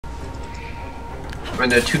I mean,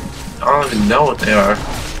 they're too. I don't even know what they are.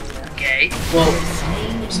 Okay. Well,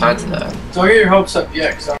 besides that, don't get your hopes up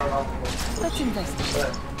yet, because I don't know. Let's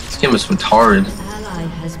investigate. this game is retarded. Ally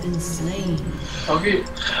has been slain. Okay.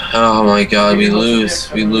 Oh my god, we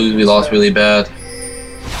lose. We lost really bad.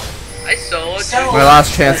 I soloed My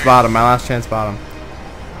last chance bottom. My last chance bottom.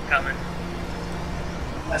 I'm coming.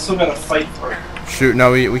 I still gotta fight for it. Shoot,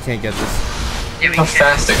 no, we can't get this. Yeah, we How can.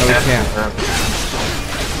 fast it No, we can.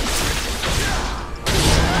 can't.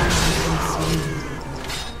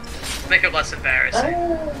 Make it less embarrassing.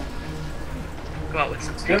 Go out with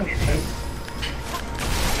some Good. dignity.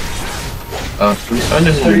 Who's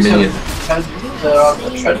under his minion?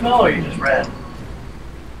 The treadmill, or you just ran?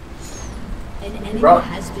 An enemy Run.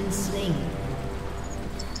 has been slain.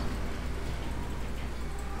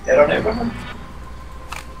 Dead on Abraham?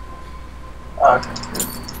 Okay.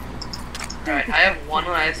 Alright, I have one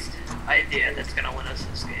last idea that's gonna win us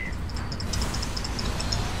this game.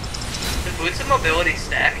 The boots of mobility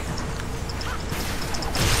stack.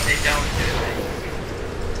 They don't do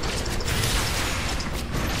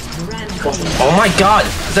Rampage Oh my god!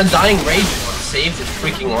 It's a dying rage saved his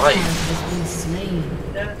freaking life. has been slain.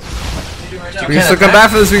 We can still come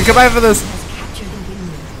back for this. We can come back for this. Has captured the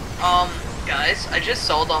vineyard. it. Guys, I just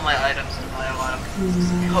sold all my items to buy a lot of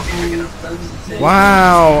boots. I hope you pick it up.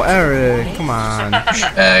 Wow, Eric, come on.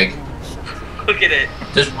 Egg. Look at it.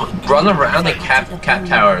 Just run around the cap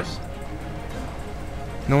towers.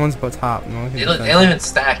 No one's but top. No one can They defend. don't even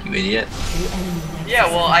stack, you idiot. The enemy has Yeah,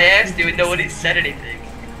 well, I asked you and nobody said anything.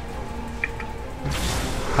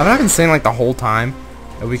 Have I been saying like the whole time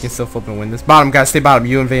that we can still flip and win this? Bottom, guys, stay bottom.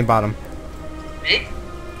 You and Vayne bottom. Me?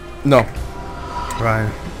 No.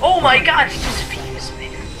 Ryan. Oh my god, he just fused me.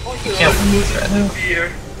 Oh, You can't lose right now.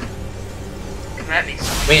 Fear. Come at me,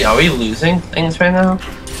 son. Wait, are we losing things right now?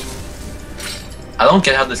 I don't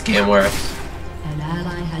get how this game works. An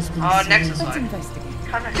ally has been slain. Nexus Let's line. investigate.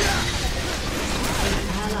 Kinda. An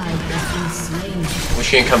ally has been slain.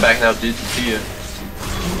 Wish you can come back now, dude, to see you. An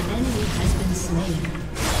enemy has been slain.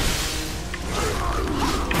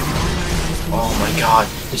 Oh my god.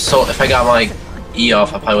 He's so, if I got my E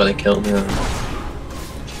off, I probably would have killed him.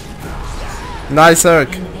 Nice, Eric.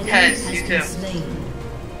 An enemy Yes, has you been too. slain.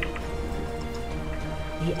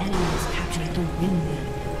 The enemy has captured the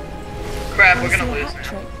vineyard. Crap, we're gonna lose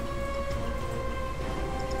now.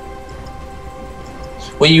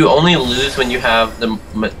 Well, you only lose when you have the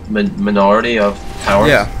minority of powers?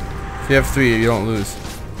 Yeah. If you have 3, you don't lose.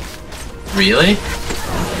 Really?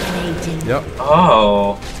 Yep.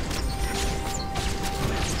 Oh.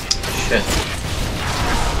 Shit.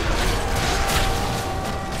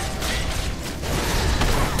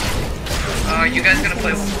 You guys gonna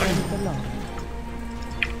play one more? Belong.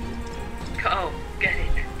 Go, get it.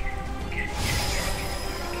 Get it.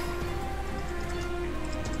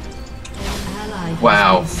 An ally has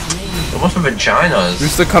Wow. been slain. What was the vaginas? We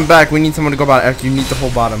still come back. We need someone to go bottom after. You need the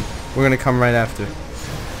whole bottom. We're gonna come right after.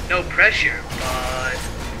 No pressure, but...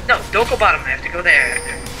 No, don't go bottom, I have to go there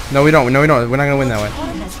after. No, we don't. No, we don't. We're not gonna win that way.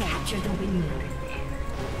 One has captured the vineyard.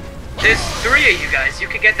 There's 3 of you guys, you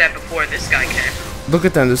can get that before this guy can. Look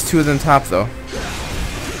at them. There's 2 of them top though.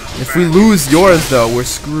 If we lose yours though, we're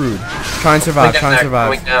screwed. Try and survive. Try and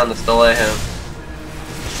survive. Going down, let's delay him.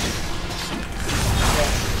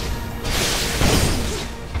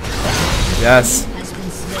 Yes. Has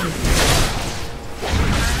been slain.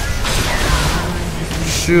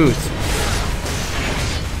 Shoot.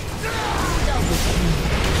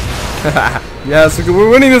 Yes, we're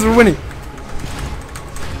winning this. We're winning.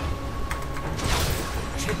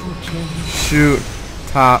 Triple kill. Shoot.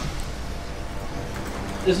 Top.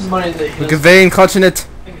 This is money that he Look at Vayne clutching it.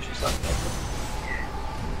 I think it's just like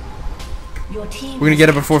Your team We're gonna get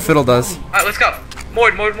it before Fiddle does. Alright, let's go.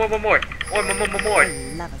 More. More. I love a good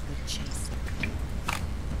chase.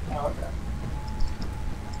 oh, okay.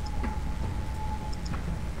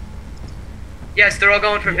 Yes, they're all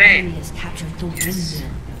going for The enemy Vayne. has captured the vineyard.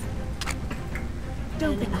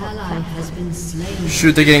 An ally has been slain.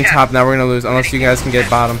 Shoot, they're getting top now. We're gonna lose unless you guys can get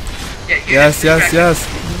bottom. Yeah, you Yes, just yes, distract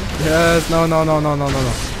yes. Yes. No, no, no, no, no, no, no.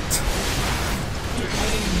 them.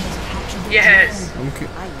 Yes.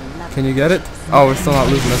 Can you get it? Oh, we're still not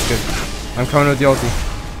losing. That's good. I'm coming with the ulti.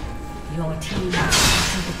 Your team has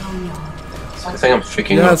captured the vineyard. I think I'm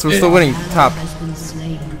freaking Yes, we're still winning. Ally Top. has been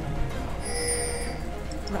slain.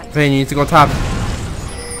 Vayne, you need to go top.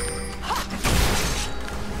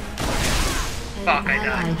 Fuck, I An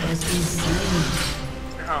ally died. has been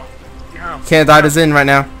slain. No. No. Can't die to Zin right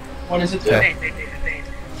now. What is it do? Okay. Vayne.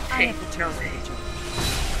 Hey, no, Vayne.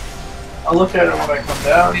 I'll look at it when I come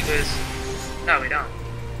down. We lose. No, we don't.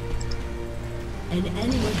 An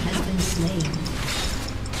enemy has been slain.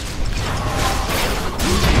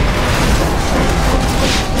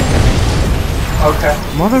 Okay.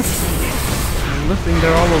 Mother flipping,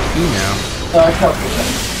 they're all OP now. No, I can't do that.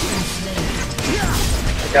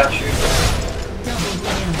 I got you.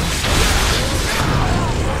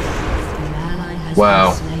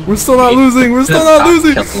 Wow. We're still not losing. We're still not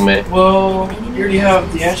losing. Killing me. Well, you already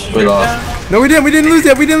have the answer. We lost. Down? No, we didn't. We didn't lose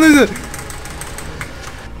yet. We didn't lose it.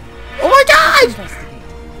 Oh my god!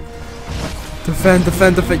 Defend,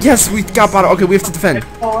 defend, defend. Yes, we got bottom. Okay, we have to defend.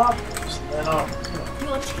 Your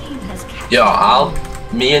team has captured. Yo,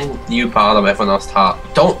 me and you bottom, everyone else top.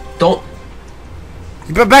 Don't.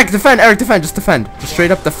 Back, defend, Eric, defend. Just defend. Just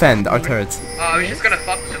straight up defend our turrets. Oh, I was just gonna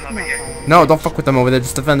fuck with them over here. No, don't fuck with them over there.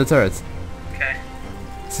 Just defend the turrets. Okay.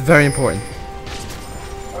 It's very important.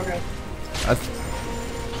 Okay.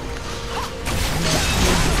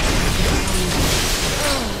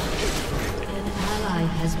 An ally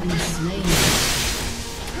has been slain.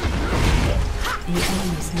 The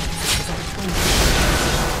enemy's nest is at 20.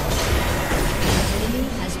 The enemy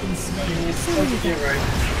has been slain. Get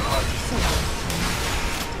right.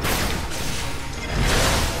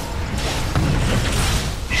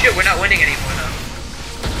 Shit, we're not winning anymore though.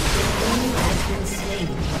 The enemy has been slain.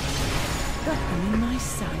 Got them in my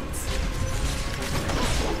sights.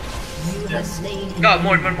 You have slain. an Go,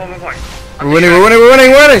 more. We're winning, we're winning, we're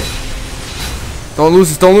winning, we're winning! Don't lose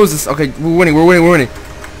this, don't lose this. Okay, we're winning, we're winning, we're winning.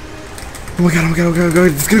 Oh my god, oh my god, oh my god, oh my god.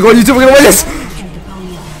 It's gonna go on YouTube, we're gonna win this!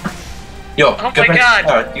 Yo, Oh get my back God. to the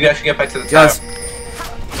tower. You actually get back to the tower. Guys,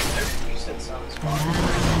 You said sounds An ally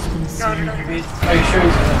has been No, slain. no, no. Are you sure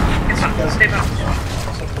he's gonna? It's fine. Stay back.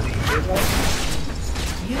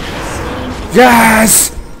 You have slain.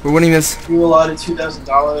 yes! We're winning this. You allotted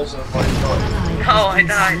 $2,000 of what you call it. No, I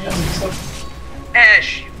died.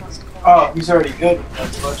 Ash, you must call. Oh, he's already good.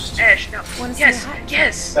 That's much Ash, no. Wanna see Yes, a hat?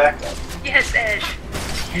 yes, back up. yes, Ash.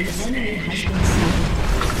 An enemy has been slain.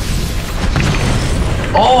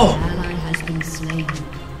 Oh! An ally has been slain.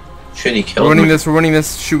 Shit, he We're killed winning me. this, we're winning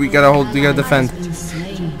this. Shoot, we gotta hold, we gotta defend. An ally has been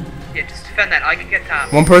slain. Yeah, just defend that. I can get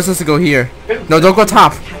top. One person has to go here. No, don't go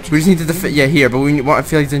top. We just need to defend. Yeah, here, but we want. I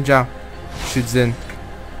feel like Zinjao shoots in.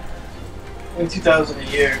 Like 2,000 a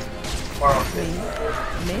year. Tomorrow.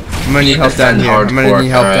 I'm gonna need help down defend here. I'm gonna hardcore, need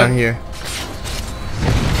help alright. down here.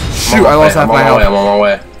 I'm Shoot, on I lost way, half my I'm health. on my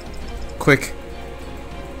way. Quick.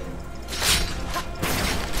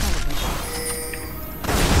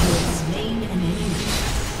 Slain an enemy.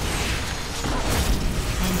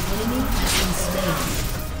 An enemy has been slain.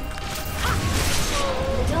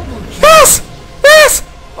 Double kill. Yes! Yes!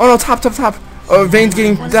 Oh no, top, top, top. Oh, Vane's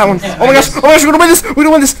getting that one. Oh my gosh! Oh my gosh! We're gonna win this! We're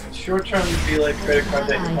gonna win this! Short term would be like credit card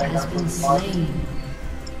that you Ally hang has out been with month. slain.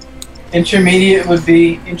 Intermediate would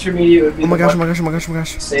be Oh my gosh! Oh my the gosh! Oh my gosh! Oh my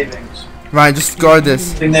gosh! savings. Ryan, just guard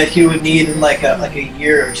this. Thing that he would need in like a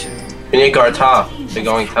year or two. We need to guard top. They're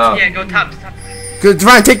going top. Yeah, go top, top. Good,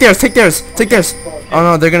 Ryan, take theirs, take theirs, take theirs. Oh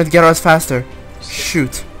no, they're gonna get us faster.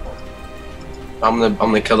 Shoot. I'm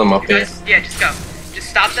gonna kill them up here. Guys, yeah, just go. Just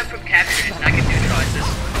stop them from capturing it, and I can neutralize this.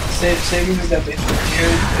 Savings is that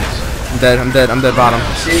intermediate. I'm dead, I'm dead bottom.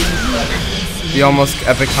 Savings. The almost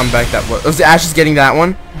epic comeback that was. Oh, the Ash is getting that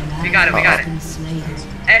one. We got it, we got it. Been slain.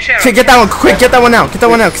 Ash arrow. Okay, get that one, quick, get that one out, get that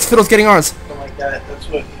one out, because Fiddle's getting ours. Something like that. That's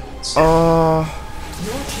what. It's Oh,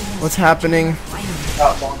 what's happening?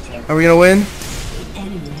 not long term. Are we gonna win? The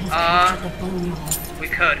enemy has captured the boneyard. We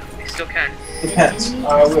could. We still can. Depends.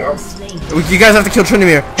 We're slain. You guys have to kill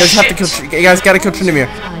Trinimir. You guys have to kill. You guys gotta kill Trinimir.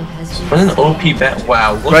 Ally has been What an OP bet.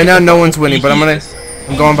 Wow. Look Right at now, the no one's OP winning, but I'm gonna. he is.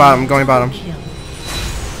 I'm going bottom. I'm going bottom. kill.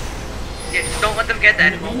 Yeah, just don't let them get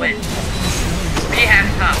that and we'll win. We have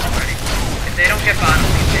top already. If they don't get bottom, we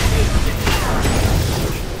win.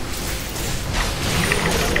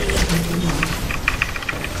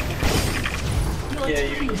 Your Yeah,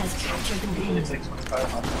 team you- has captured the Usually boneyard. takes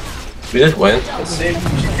 500. We just win. The savings I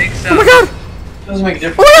think so. Oh my god! doesn't make a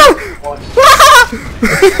difference. Oh One.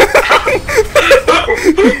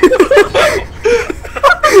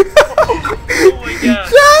 Oh my god.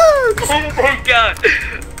 Oh my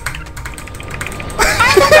god.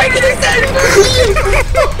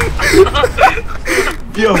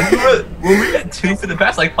 Yo, were we at 2 for the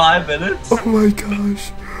past like 5 minutes? Oh my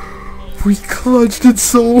gosh! We clutched it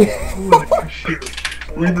so.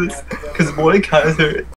 We just, because Mordecai's hurt.